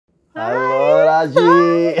Hello రాజీ.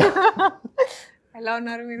 ఎలా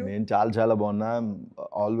ఉన్నారు మీరు? నేను చాలా బాగున్నా.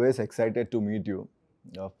 Always excited to meet you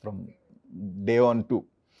from day 1 2.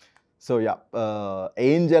 So yeah,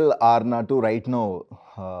 Angel ఆర్నా to right no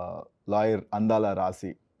lawyer అందాల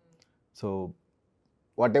రాసి. So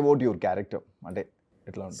what about your character, అంటే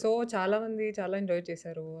ఎట్లా ఉంటుంది? సో చాలా మంది చాలా ఎంజాయ్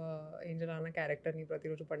చేశారు ఏంజల్ అన్న క్యారెక్టర్ని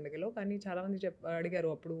ప్రతిరోజు పండుగలో. కానీ చాలా మంది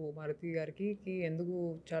అడిగారు అప్పుడు మారుతి గారికి ఎందుకు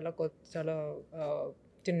చాలా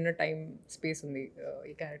చిన్న టైం స్పేస్ ఉంది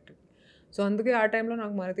ఈ క్యారెక్టర్. సో అందుకే ఆ టైంలో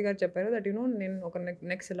నాకు మారుతి గారు చెప్పారు దట్ నేను ఒక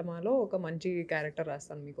నెక్స్ట్ సినిమాలో ఒక మంచి క్యారెక్టర్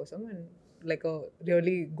రాస్తాను మీకోసం, అండ్ లైక్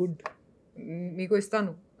రియలీ గుడ్ మీకు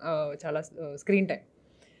ఇస్తాను చాలా స్క్రీన్ టైం.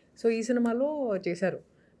 సో ఈ సినిమాలో చేశారు.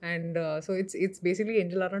 And so it's basically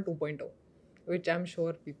Angel ఆర్నా 2.0, which I'm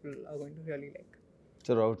sure people are going to really like.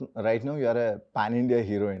 So right now you are a pan India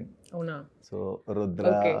heroine. అవునా? So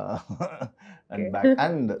Rudra and back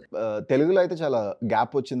and తెలుగులో అయితే చాలా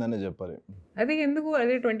గ్యాప్ వచ్చిందనే చెప్పాలి. అది ఎందుకు,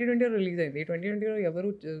 అదే 2020 రిలీజ్ అయింది. 2020లో ఎవరు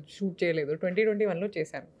షూట్ చేయలేదు, 2021లో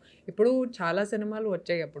చేశాను. ఇప్పుడు చాలా సినిమాలు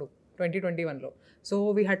వచ్చాయి అప్పుడు 2021లో. So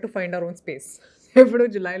we had to find our own space. ఇప్పుడు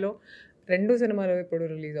జులైలో 2 సినిమాలు ఇప్పుడు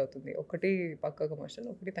రిలీజ్ అవుతుంది. ఒకటి పక్కా కమర్షియల్,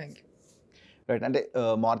 ఒకటి థ్యాంక్ యూ. రైట్. అంటే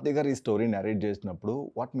మారుతి గారు ఈ స్టోరీ నరేట్ చేసినప్పుడు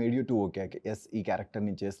what made you to okay yes ఈ క్యారెక్టర్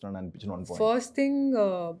నేను చేస్తున్నాను అనిపించిన వన్ పాయింట్? ఫస్ట్ థింగ్,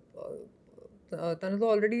 తనతో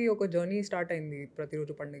ఆల్రెడీ ఒక జర్నీ స్టార్ట్ అయింది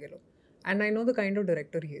ప్రతిరోజు పండుగలో. And I know the kind of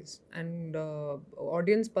director he is, and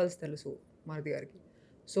audience pulse తెలుసు మారుతి గారికి.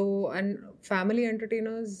 So and family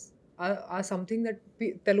entertainers or something that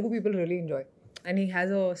Telugu people really enjoy, and he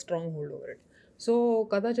has a strong hold over it. So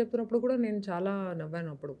కథ చెప్తున్నప్పుడు కూడా నేను చాలా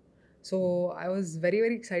నవ్వాను అప్పుడు. So I was very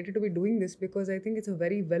excited to be doing this because I think it's a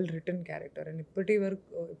very well return character. And ఇప్పటి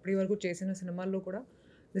వరకు చేసిన సినిమాల్లో కూడా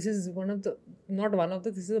this is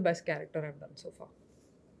this is the best character I have done so far.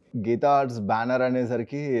 Gita arts banner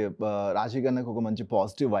అనేసరికి రాశి ఖన్నాకి ఒక మంచి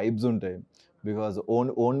positive vibes ఉంటాయి. బికాజ్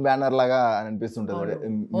ఓన్ బ్యానర్ లాగా అనిపిస్తుంటుంది.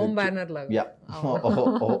 హోమ్ బ్యానర్ లాగా.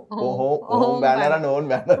 Home banner and own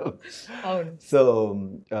banner. అవును. సో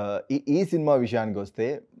ఈ సినిమా విషయానికి వస్తే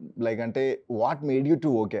లైక్ అంటే what made you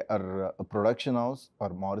to okay are production house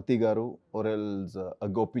are Maruti గారు or else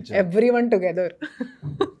Gopichand? Everyone together.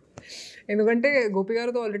 ఎందుకంటే గోపి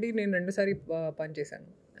గారితో ఆల్రెడీ నేను 2 సారి పనిచేశాను,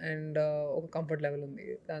 అండ్ ఒక కంఫర్ట్ లెవెల్ ఉంది.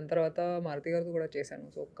 దాని తర్వాత మారుతి గారితో కూడా చేశాను,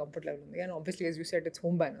 సో ఒక కంఫర్ట్ లెవెల్ ఉంది. And obviously as you said it's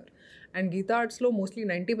home banner. And Gita ఆర్ట్స్లో mostly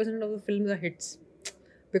 90% of the films are hits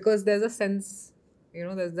because there's a sense,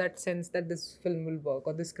 there's that sense that this film will work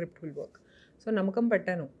or this script will work. So నమ్మకం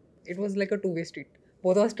పెట్టాను. It was like a 2-way street.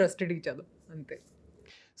 Both of us trusted each other, అంతే.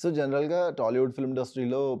 So జనరల్గా Tollywood film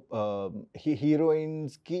ఇండస్ట్రీలో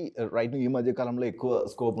హీరోయిన్స్కి right ఈ మధ్య కాలంలో ఎక్కువ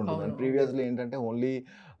scope ఉంటుంది. అండ్ ప్రీవియస్లీ ఏంటంటే ఓన్లీ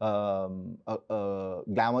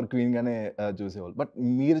గ్లామర్ క్వీన్గానే చూసేవాళ్ళు. బట్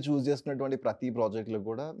మీరు చూస్ చేసుకున్నటువంటి ప్రతి ప్రాజెక్ట్లో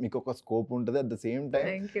కూడా మీకు ఒక స్కోప్ ఉంటుంది. At the same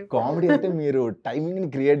time comedy అయితే మీరు టైమింగ్ని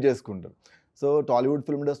క్రియేట్ చేసుకుంటారు. సో టాలీవుడ్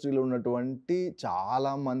ఫిల్మ్ ఇండస్ట్రీలో ఉన్నటువంటి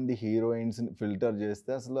చాలామంది హీరోయిన్స్ని ఫిల్టర్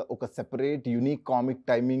చేస్తే అసలు ఒక సెపరేట్ యూనిక్ కామిక్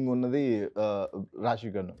టైమింగ్ ఉన్నది రాశి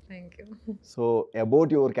Khanna. So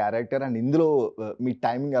about your character and ఇందులో మీ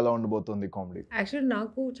టైమింగ్ ఎలా ఉండబోతుంది కామెడీ? యాక్చువల్లీ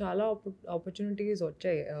నాకు చాలా ఆపర్చునిటీస్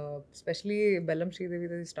వచ్చాయి, ఎస్పెషలీ బెల్లం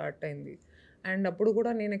శ్రీదేవి స్టార్ట్ అయింది. అండ్ అప్పుడు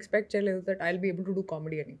కూడా నేను ఎక్స్పెక్ట్ చేయలేదు that I will be able to do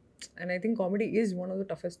comedy అని. And I think comedy is one of the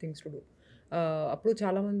toughest things to do. అప్పుడు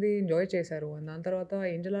చాలామంది ఎంజాయ్ చేశారు. అండ్ దాని తర్వాత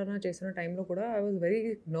ఏంజల్ ఆర్నా చేసిన టైంలో కూడా I was very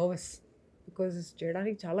nervous because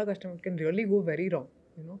చేయడానికి చాలా కష్టం. It can really go very wrong,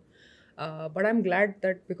 but I'm glad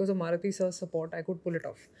that because of Maruti sir support I could pull it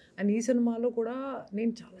of. And ఈ సినిమాలో కూడా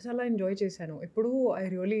నేను చాలా ఎంజాయ్ చేశాను. ఇప్పుడు I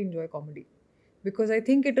really enjoy comedy because I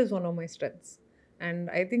think it is one of my strengths. And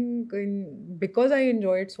I think because I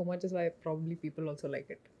enjoy it so much is why probably people also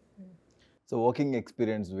like it. So working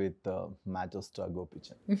experience with మ్యాచెస్టర్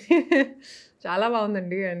Gopichand చాలా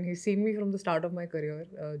బాగుందండి. And he seen me from the start of my career.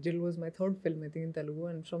 జిల్ was my third film I think in Telugu,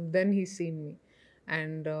 and from then he seen me.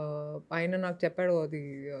 And ఆయన నాకు చెప్పాడు అది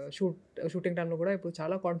shooting టైంలో కూడా ఇప్పుడు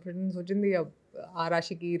చాలా కాన్ఫిడెన్స్ వచ్చింది ఆ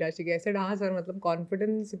రాశికి ఐసెడ్ సార్ మొత్తం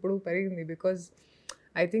కాన్ఫిడెన్స్ ఇప్పుడు పెరిగింది because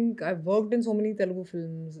I think I worked in so many Telugu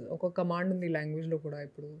films. ఒక కమాండ్ ఉంది లాంగ్వేజ్లో కూడా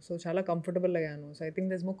ఇప్పుడు. సో చాలా కంఫర్టబుల్ అయ్యాను. So I think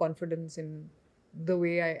there is more confidence in the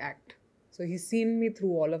way I act. So he's seen me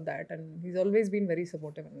through all of that, and he's always been very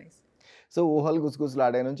supportive and nice. So ఊహలు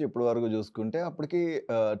గుసగుసలాడే నుంచి ఇప్పటి వరకు చూసుకుంటే అప్పటికి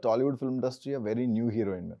Tollywood film industry very new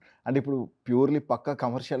heroine. అంటే ఇప్పుడు purely పక్కా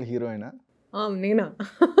commercial హీరోయినా? నేనా?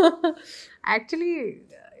 Actually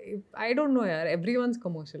I don't know యార్, every once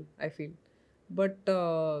commercial I feel. But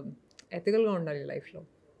ఎథికల్గా ఉండాలి లైఫ్లో.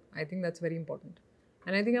 I think that's very important.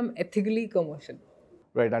 And I think I'm ethically commercial.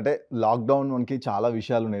 Right. అంటే లాక్‌డౌన్ మనకి చాలా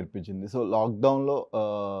విషయాలు నేర్పించింది. సో, లాక్‌డౌన్‌లో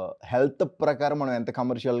హెల్త్ ప్రకారం మనం ఎంత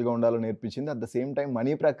కమర్షియల్‌గా ఉండాలో నేర్పించింది. At the same time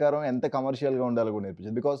money ప్రకారం ఎంత కమర్షియల్‌గా ఉండాలో కూడా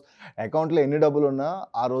నేర్పించింది. బికాజ్ అకౌంట్‌లో ఎన్ని డబ్బులున్నా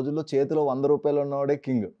ఆ రోజుల్లో చేతిలో ₹100 ఉన్నవాడే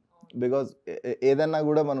కింగ్. బికాజ్ ఏదన్నా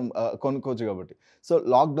కూడా మనం కొనుక్కోవచ్చు కాబట్టి. సో,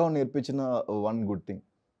 లాక్‌డౌన్ నేర్పించిన one good thing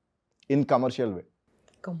in commercial way.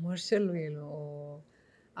 Commercial వేలో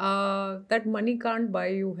that money can't by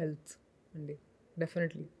you health అండి.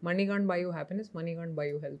 Definitely money can't by you happiness, money can't by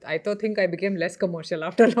you health. I became less commercial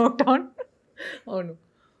after lockdown. అవును.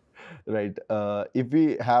 Right. If we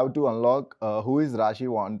have to unlock who is Rashi,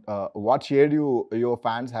 what shade your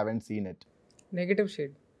fans haven't seen it? Negative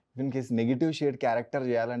shade. In case negative shade character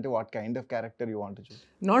చేయాలంటే what kind of character you want to choose?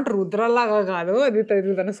 Not రుద్రలాగా కాదు, అది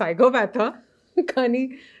తన సైకోపాథ. కానీ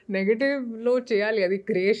నెగటివ్లో చేయాలి, అది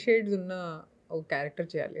grey shades ఉన్న ఒక character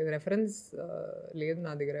చేయాలి. అది రెఫరెన్స్ లేదు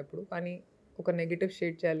నా దగ్గర ఎప్పుడు, కానీ ఒక నెగటివ్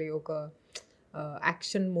షేడ్ చేయాలి, ఒక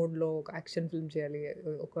యాక్షన్ మోడ్లో ఒక యాక్షన్ ఫిల్మ్ చేయాలి.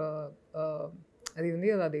 ఒక అది ఉంది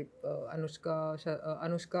కదా, అది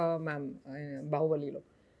అనుష్క మ్యామ్ బాహుబలిలో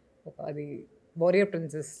ఒక అది వారియర్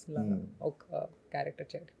ప్రిన్సెస్ లాగా ఒక క్యారెక్టర్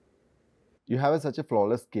చేయాలి. You have such a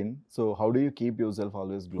flawless skin, so how do you keep yourself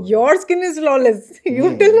always glowing? Your skin is flawless. You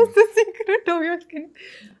tell us the secret of your skin.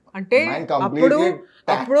 అంటే అప్పుడు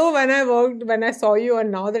when I saw you and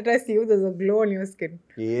now that I see you, there's a glow on your skin.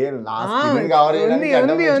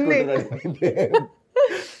 ఉంది.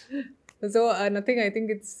 So nothing, I think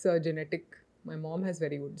it's genetic. My mom has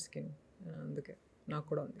very good skin. అందుకే నాకు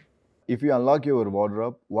కూడా ఉంది. If you unlock your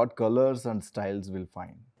wardrobe, what colors and styles will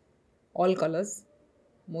find? All colors.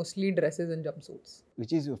 Mostly dresses and jumpsuits.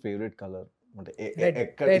 Which is your favorite color?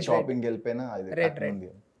 Red. Shopping వెళ్ళిపోయినా Red.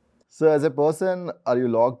 So as a person, are you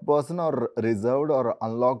locked person or reserved or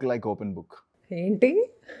unlocked like open book? ఏంటి?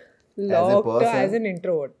 Locked as an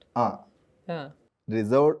introvert.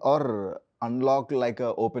 Reserved or unlocked like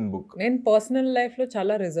a open book? నేను personal లైఫ్లో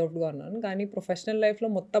చాలా రిజర్వ్డ్గా ఉన్నాను, కానీ professional లైఫ్లో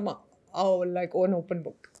మొత్తం like own open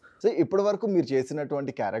book. So ఇప్పటి వరకు మీరు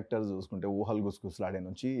చేసినటువంటి క్యారెక్టర్స్ చూసుకుంటే ఊహలు గుసగుసలాడే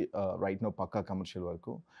నుంచి రైట్ నో పక్కా కమర్షియల్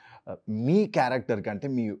వరకు మీ క్యారెక్టర్ కంటే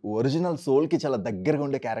మీ ఒరిజినల్ సోల్కి చాలా దగ్గరగా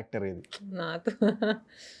ఉండే క్యారెక్టర్ ఏది? నాతో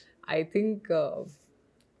I think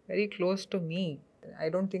very close to me. I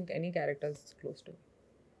don't think any characters close to me.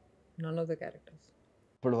 None of the characters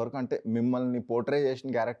ఇప్పటి వరకు, అంటే మిమ్మల్ని పోర్ట్రే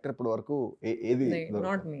చేసిన క్యారెక్టర్ ఇప్పటి వరకు ఏది?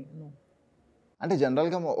 Not me. నో. అంటే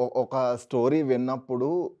జనరల్గా ఒక స్టోరీ విన్నప్పుడు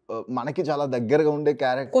మనకి చాలా దగ్గరగా ఉండే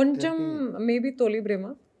క్యారెక్టర్ కొంచెం మేబీ తొలి ప్రేమ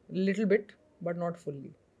little bit but not fully.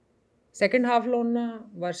 Second హాఫ్లో ఉన్న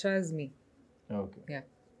వర్ష is me. Okay.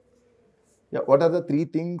 What are the 3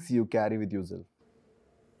 things you carry with yourself?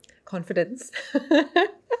 Confidence.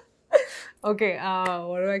 Okay,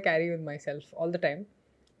 what do I carry with myself all the time?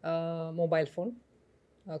 Mobile phone,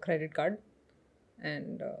 credit card,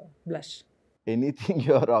 and blush. Anything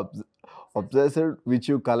you are obsessed which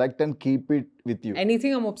you collect and keep it with you?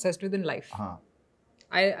 Anything I'm obsessed with in life.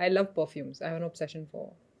 I love perfumes. I have an obsession for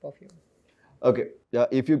perfume. Okay. Yeah,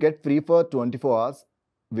 if you get free for 24 hours,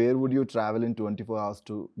 where would you travel in 24 hours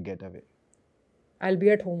to get away? I'll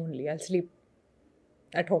be at home only. I'll sleep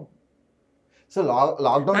at home. So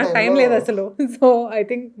lockdown time time లేదు అసలు. So I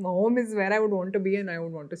think my home is where I would want to be and I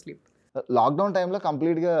would want to sleep. Lockdown టైంలో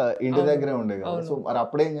complete గా ఇంటి దగ్గరే ఉండే కదా. So మరి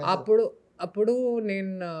అప్పుడేం చేస్తారు? అప్పుడు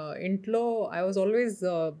నేను ఇంట్లో I was always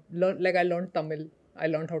like I learn Tamil, I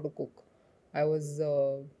learn how to cook, I was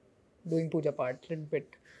doing Pooja part little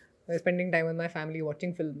bit, spending time with my family,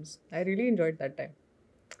 watching films. I really enjoyed that time.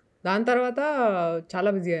 దాని తర్వాత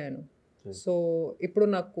చాలా busy అయ్యాను. So ఇప్పుడు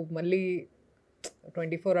నాకు మళ్ళీ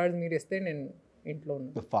 24 hours మీరు ఇస్తే నేను ఇంట్లో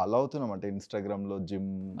ఉన్నాను. ఫాలో అవుతున్నాం అంటే ఇన్స్టాగ్రామ్లో gym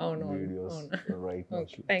videos. Right.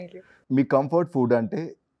 Thank you. Me comfort food అంటే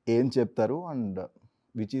ఏం చెప్తారు? And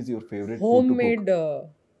which is your favorite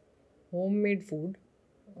homemade food?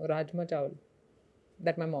 Rajma chawal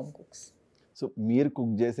that my mom cooks. So meer cook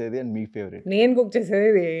chesedi and me favorite. నేను కుక్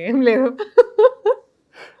చేసేది ఏం లేదు.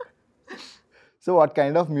 So what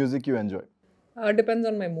kind of music you enjoy? Depends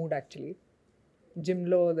on my mood actually. Gym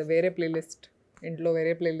lo the వేరే playlist, ఇంట్లో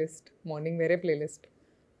వేరే playlist, morning వేరే playlist.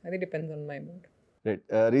 అది depends on my mood. Right.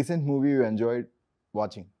 Recent movie you enjoyed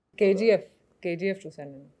watching? KGF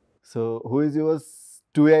చూసాను నేను. So who is yours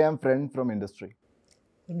 2 AM friend from industry?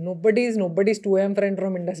 Nobody's 2 AM friend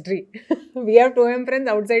from industry. We have 2 AM friends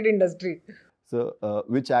outside industry. So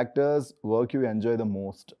which actors work you enjoy the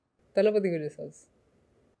most? Talapati Vijay.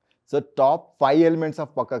 So top 5 elements of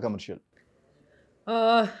Pakka commercial.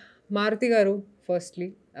 Maruti garu firstly,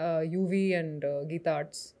 UV and Geeta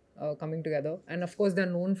Arts coming together, and of course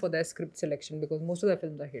they're known for their script selection because most of their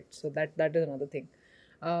films are hits. So that is another thing.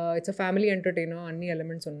 It's a family entertainer, anni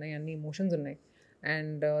elements unnai, anni emotions unnai.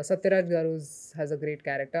 And Satyaraj Garu has a great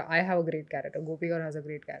character. I have a great character. Gopi Garu has a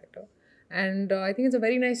great character. And I think it's a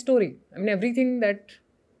very nice story. I mean, everything that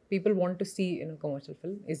people want to see in a commercial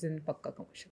film is in Pakka commercial.